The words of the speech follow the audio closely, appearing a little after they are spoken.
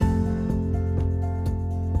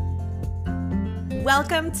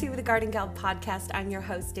Welcome to the Garden Gal podcast. I'm your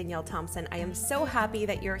host, Danielle Thompson. I am so happy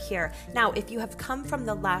that you're here. Now, if you have come from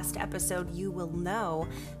the last episode, you will know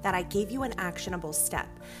that I gave you an actionable step.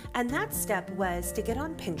 And that step was to get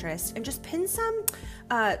on Pinterest and just pin some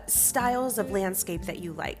styles of landscape that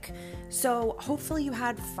you like. So hopefully you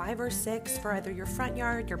had 5 or 6 for either your front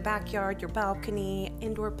yard, your backyard, your balcony,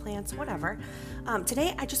 indoor plants, whatever.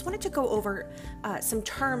 Today, I just wanted to go over some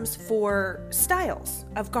terms for styles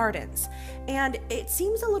of gardens. And it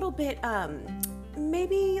seems a little bit,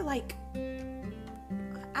 maybe like,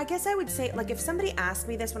 I guess I would say, like, if somebody asked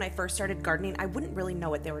me this when I first started gardening, I wouldn't really know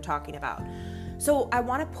what they were talking about. So I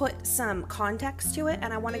want to put some context to it,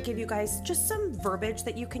 and I want to give you guys just some verbiage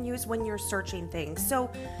that you can use when you're searching things.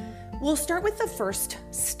 So we'll start with the first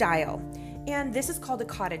style, and this is called a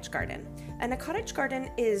cottage garden. And a cottage garden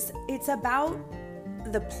it's about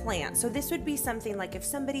the plant. So this would be something like if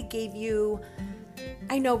somebody gave you,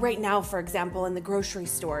 I know right now, for example, in the grocery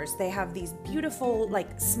stores, they have these beautiful,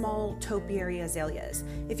 like, small topiary azaleas.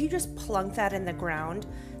 If you just plunk that in the ground,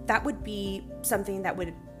 that would be something that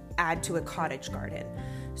would add to a cottage garden.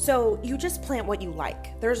 So you just plant what you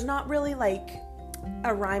like. There's not really like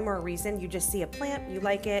a rhyme or a reason. You just see a plant, you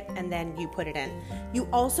like it, and then you put it in. You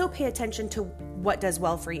also pay attention to what does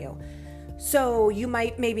well for you. So you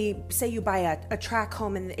might maybe say you buy a track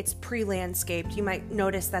home and it's pre-landscaped. You might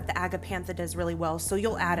notice that the agapanthus does really well, so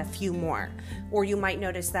you'll add a few more. Or you might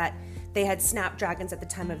notice that they had snapdragons at the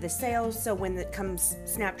time of the sale, so when it comes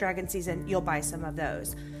snapdragon season, you'll buy some of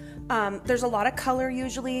those. There's a lot of color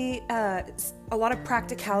usually, a lot of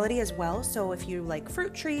practicality as well. So if you like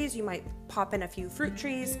fruit trees, you might pop in a few fruit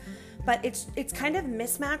trees, but it's kind of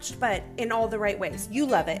mismatched, but in all the right ways. You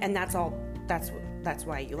love it, and that's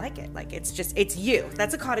why you like it. Like, it's you.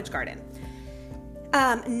 That's a cottage garden.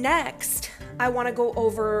 Next, I want to go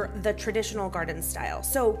over the traditional garden style.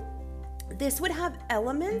 So this would have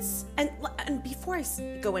elements, and before I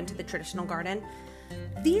go into the traditional garden,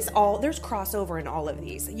 there's crossover in all of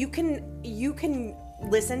these. You can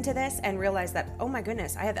listen to this and realize that, oh my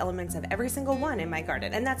goodness, I have elements of every single one in my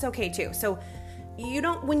garden, and that's okay too. So you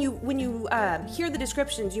don't, when you hear the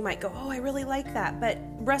descriptions, you might go, oh, I really like that, but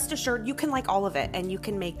rest assured, you can like all of it, and you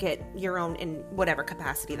can make it your own in whatever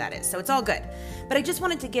capacity that is. So it's all good. But I just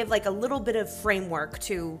wanted to give like a little bit of framework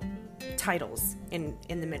to titles in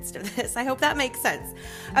the midst of this. I hope that makes sense.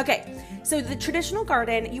 Okay, so the traditional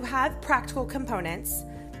garden, you have practical components,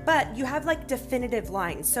 but you have like definitive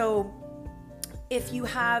lines. So if you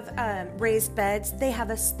have raised beds,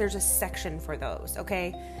 there's a section for those.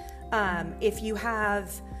 Okay, if you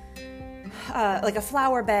have like a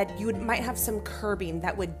flower bed, you might have some curbing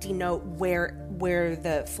that would denote where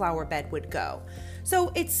the flower bed would go.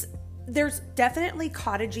 So there's definitely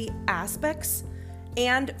cottagey aspects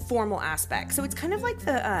and formal aspects. So it's kind of like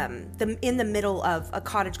the in the middle of a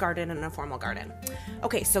cottage garden and a formal garden.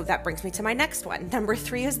 Okay, so that brings me to my next one. Number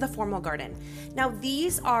 3 is the formal garden. Now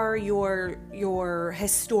these are your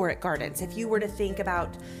historic gardens. If you were to think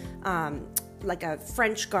about like a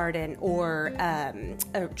French garden or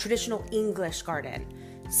a traditional English garden,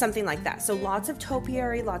 something like that. So lots of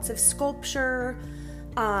topiary, lots of sculpture,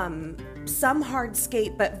 some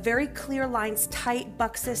hardscape, but very clear lines, tight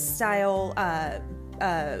Buxus style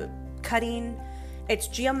cutting. It's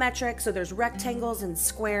geometric, so there's rectangles and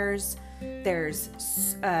squares, there's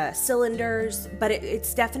cylinders, but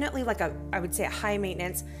it's definitely like I would say a high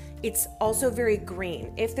maintenance. It's also very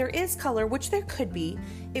green. If there is color, which there could be,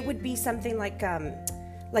 it would be something like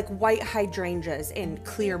white hydrangeas in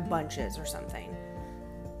clear bunches or something.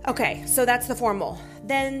 Okay, so that's the formal.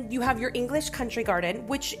 Then you have your English country garden,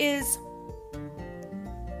 which is,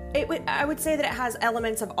 I would say that it has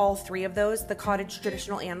elements of all 3 of those, the cottage,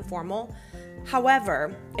 traditional, and formal.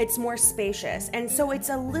 However, it's more spacious, and so it's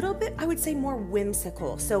a little bit, I would say, more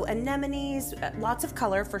whimsical. So anemones, lots of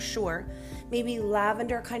color for sure, maybe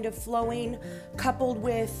lavender kind of flowing, coupled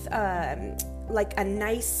with like a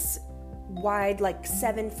nice wide, like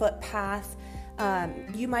 7-foot path.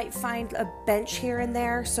 You might find a bench here and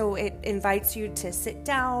there, so it invites you to sit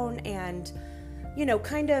down and,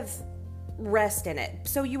 kind of rest in it.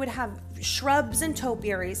 So you would have shrubs and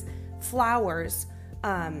topiaries, flowers,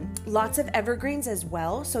 lots of evergreens as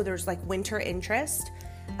well. So there's like winter interest,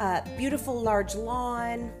 beautiful large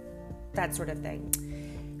lawn, that sort of thing.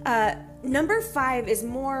 Number 5 is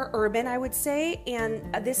more urban, I would say, and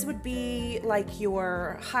this would be like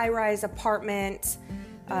your high-rise apartment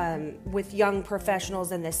with young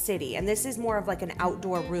professionals in the city. And this is more of like an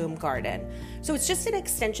outdoor room garden. So it's just an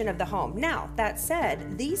extension of the home. Now, that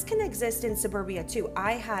said, these can exist in suburbia too.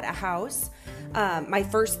 I had a house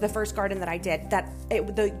The first garden that I did,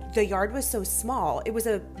 the yard was so small. It was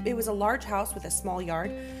a large house with a small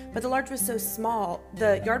yard, but the yard was so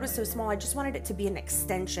small. I just wanted it to be an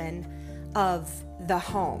extension of the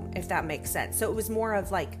home, if that makes sense. So it was more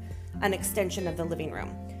of like an extension of the living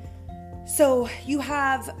room. So you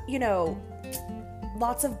have,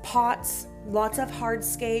 lots of pots, lots of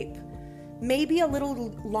hardscape, maybe a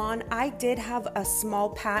little lawn. I did have a small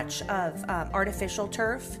patch of artificial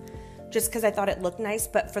turf just because I thought it looked nice,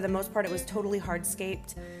 but for the most part it was totally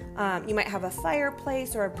hardscaped. You might have a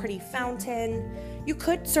fireplace or a pretty fountain. You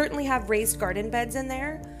could certainly have raised garden beds in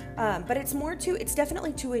there, but it's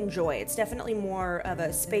definitely to enjoy. It's definitely more of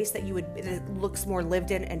a space that it looks more lived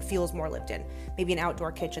in and feels more lived in. Maybe an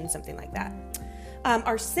outdoor kitchen, something like that.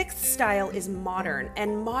 Our sixth style is modern,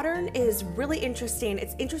 and modern is really interesting.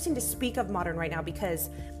 It's interesting to speak of modern right now because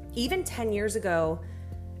even 10 years ago,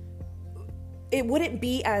 it wouldn't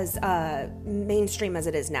be as mainstream as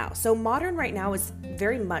it is now. So modern right now is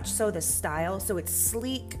very much so the style. So it's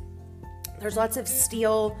sleek. There's lots of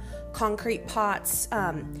steel, concrete pots.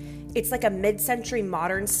 It's like a mid-century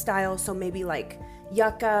modern style. So maybe like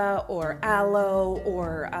yucca or aloe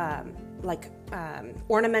or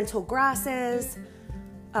ornamental grasses,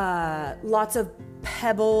 lots of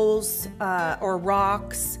pebbles or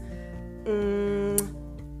rocks,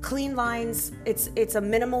 clean lines. It's a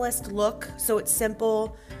minimalist look, so it's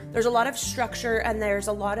simple. There's a lot of structure and there's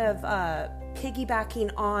a lot of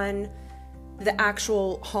piggybacking on the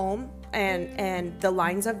actual home and the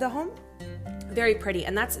lines of the home. Very pretty,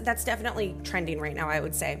 and that's definitely trending right now, I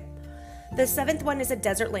would say. The seventh one is a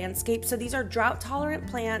desert landscape. So these are drought-tolerant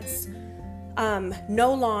plants,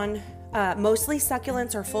 no lawn, mostly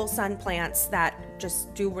succulents or full sun plants that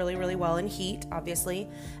just do really, really well in heat, obviously.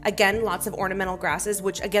 Again, lots of ornamental grasses,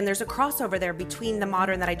 which again, there's a crossover there between the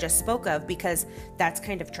modern that I just spoke of because that's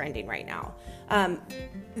kind of trending right now.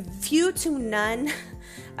 Few to none,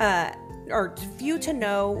 or few to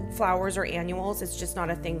no flowers or annuals. It's just not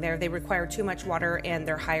a thing there. They require too much water and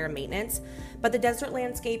they're higher maintenance. But the desert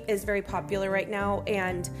landscape is very popular right now.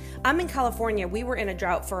 And I'm in California. We were in a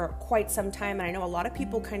drought for quite some time. And I know a lot of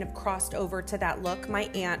people kind of crossed over to that look. My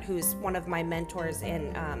aunt, who's one of my mentors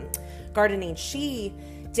in gardening, she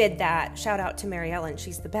did that. Shout out to Mary Ellen.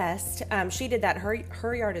 She's the best. She did that.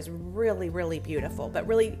 Her yard is really, really beautiful, but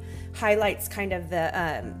really highlights kind of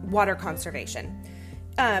the water conservation.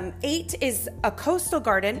 8 is a coastal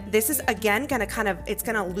garden. This is again it's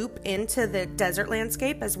gonna loop into the desert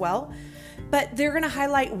landscape as well, but they're gonna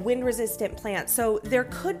highlight wind resistant plants. So there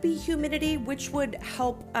could be humidity, which would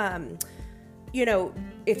help,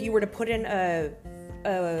 if you were to put in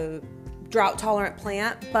a drought tolerant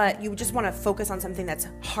plant, but you just want to focus on something that's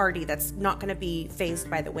hardy, that's not going to be phased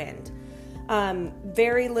by the wind.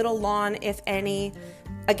 Very little lawn, if any.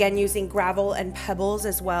 Again, using gravel and pebbles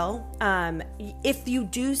as well. If you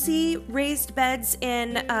do see raised beds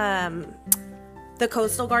in the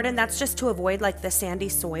coastal garden, that's just to avoid like the sandy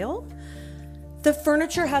soil. The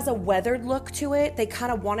furniture has a weathered look to it. They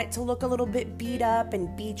kind of want it to look a little bit beat up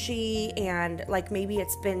and beachy, and like maybe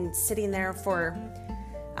it's been sitting there for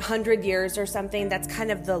 100 years or something. That's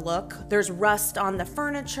kind of the look. There's rust on the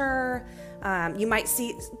furniture. You might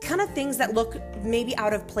see kind of things that look maybe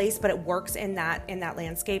out of place, but it works in that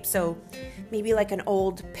landscape. So maybe like an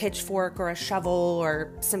old pitchfork or a shovel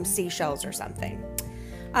or some seashells or something.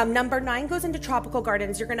 Number 9 goes into tropical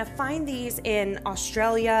gardens. You're going to find these in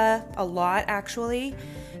Australia a lot, actually.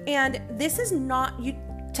 And this is not,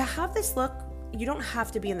 to have this look, you don't have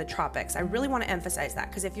to be in the tropics. I really want to emphasize that,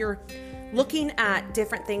 because if you're looking at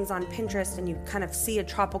different things on Pinterest and you kind of see a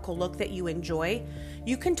tropical look that you enjoy,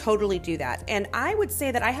 you can totally do that. And I would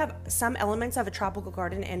say that I have some elements of a tropical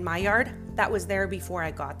garden in my yard that was there before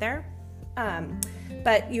I got there.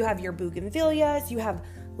 But you have your bougainvilleas, you have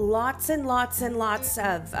lots and lots and lots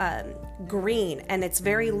of green, and it's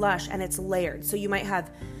very lush and it's layered. So you might have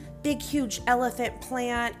big, huge elephant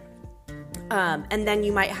plant, and then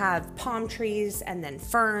you might have palm trees and then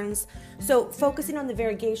ferns. So focusing on the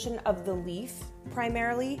variegation of the leaf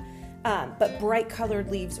primarily, but bright colored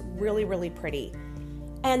leaves, really, really pretty.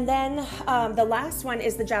 And then the last one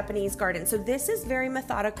is the Japanese garden. So this is very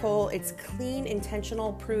methodical. It's clean,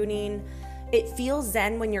 intentional pruning. It feels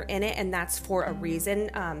zen when you're in it, and that's for a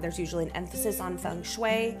reason. There's usually an emphasis on feng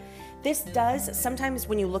shui. This does, sometimes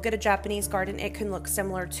when you look at a Japanese garden, it can look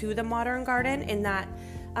similar to the modern garden in that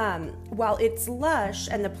while it's lush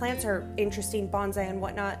and the plants are interesting, bonsai and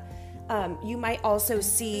whatnot, you might also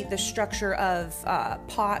see the structure of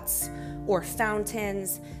pots or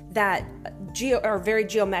fountains that are very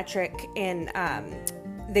geometric, and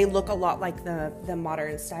they look a lot like the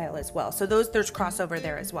modern style as well. So there's crossover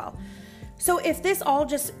there as well. So if this all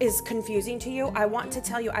just is confusing to you, I want to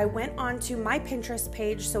tell you, I went onto my Pinterest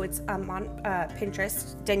page. So it's on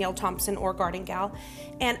Pinterest, Danielle Thompson or Garden Gal.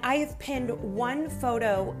 And I have pinned one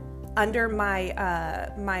photo under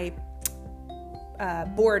my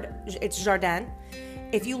board. It's Jardin.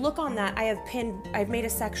 If you look on that, I've made a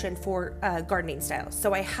section for gardening styles.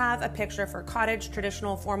 So I have a picture for cottage,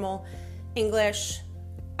 traditional, formal, English,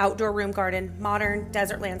 outdoor room garden, modern,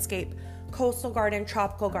 desert landscape, coastal garden,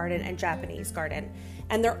 tropical garden, and Japanese garden.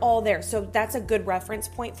 And they're all there. So that's a good reference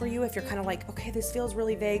point for you if you're kind of like, okay, this feels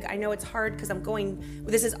really vague. I know it's hard because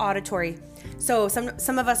this is auditory. So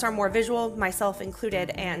some of us are more visual, myself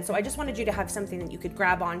included. And so I just wanted you to have something that you could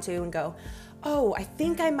grab onto and go, oh, I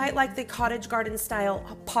think I might like the cottage garden style.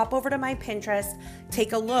 I'll pop over to my Pinterest,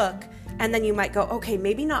 take a look, and then you might go, okay,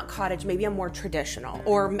 maybe not cottage, maybe I'm more traditional.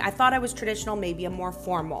 Or I thought I was traditional, maybe I'm more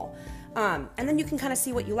formal. And then you can kind of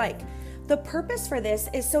see what you like. The purpose for this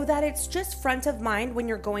is so that it's just front of mind when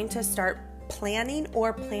you're going to start planning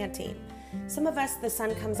or planting. Some of us, the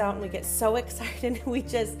sun comes out and we get so excited and we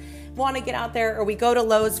just want to get out there, or we go to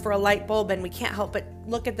Lowe's for a light bulb and we can't help but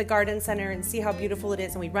look at the garden center and see how beautiful it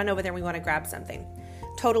is, and we run over there and we want to grab something.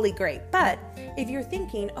 Totally great. But if you're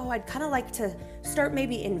thinking, oh, I'd kind of like to start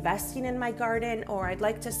maybe investing in my garden, or I'd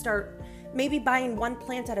like to start maybe buying one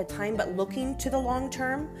plant at a time but looking to the long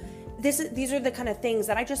term, these are the kind of things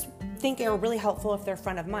that I just think are really helpful if they're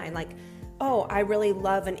front of mind. Like, oh, I really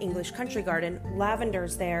love an English country garden.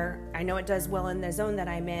 Lavender's there. I know it does well in the zone that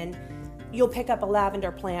I'm in. You'll pick up a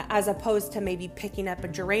lavender plant as opposed to maybe picking up a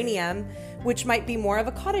geranium, which might be more of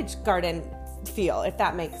a cottage garden feel, if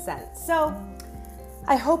that makes sense. So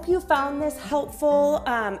I hope you found this helpful.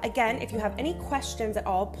 Again, if you have any questions at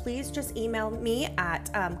all, please just email me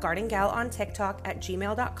at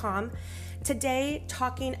gardengalonttiktok@gmail.com. Today,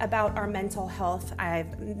 talking about our mental health,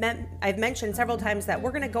 I've mentioned several times that we're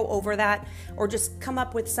going to go over that or just come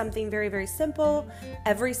up with something very, very simple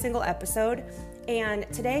every single episode.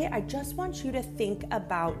 And today, I just want you to think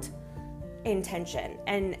about intention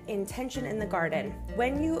and intention in the garden.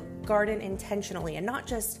 When you garden intentionally and not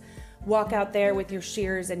just walk out there with your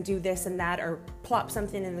shears and do this and that, or plop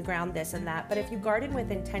something in the ground, this and that, but if you garden with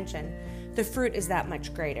intention, the fruit is that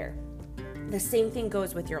much greater. The same thing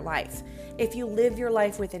goes with your life. If you live your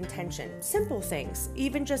life with intention, simple things,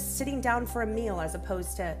 even just sitting down for a meal as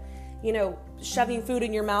opposed to, shoving food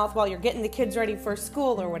in your mouth while you're getting the kids ready for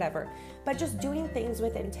school or whatever, but just doing things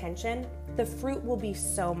with intention, the fruit will be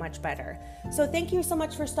so much better. So thank you so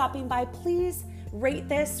much for stopping by. Please rate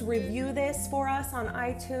this, review this for us on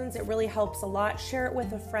iTunes. It really helps a lot. Share it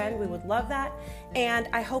with a friend. We would love that. And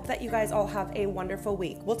I hope that you guys all have a wonderful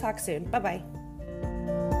week. We'll talk soon. Bye-bye.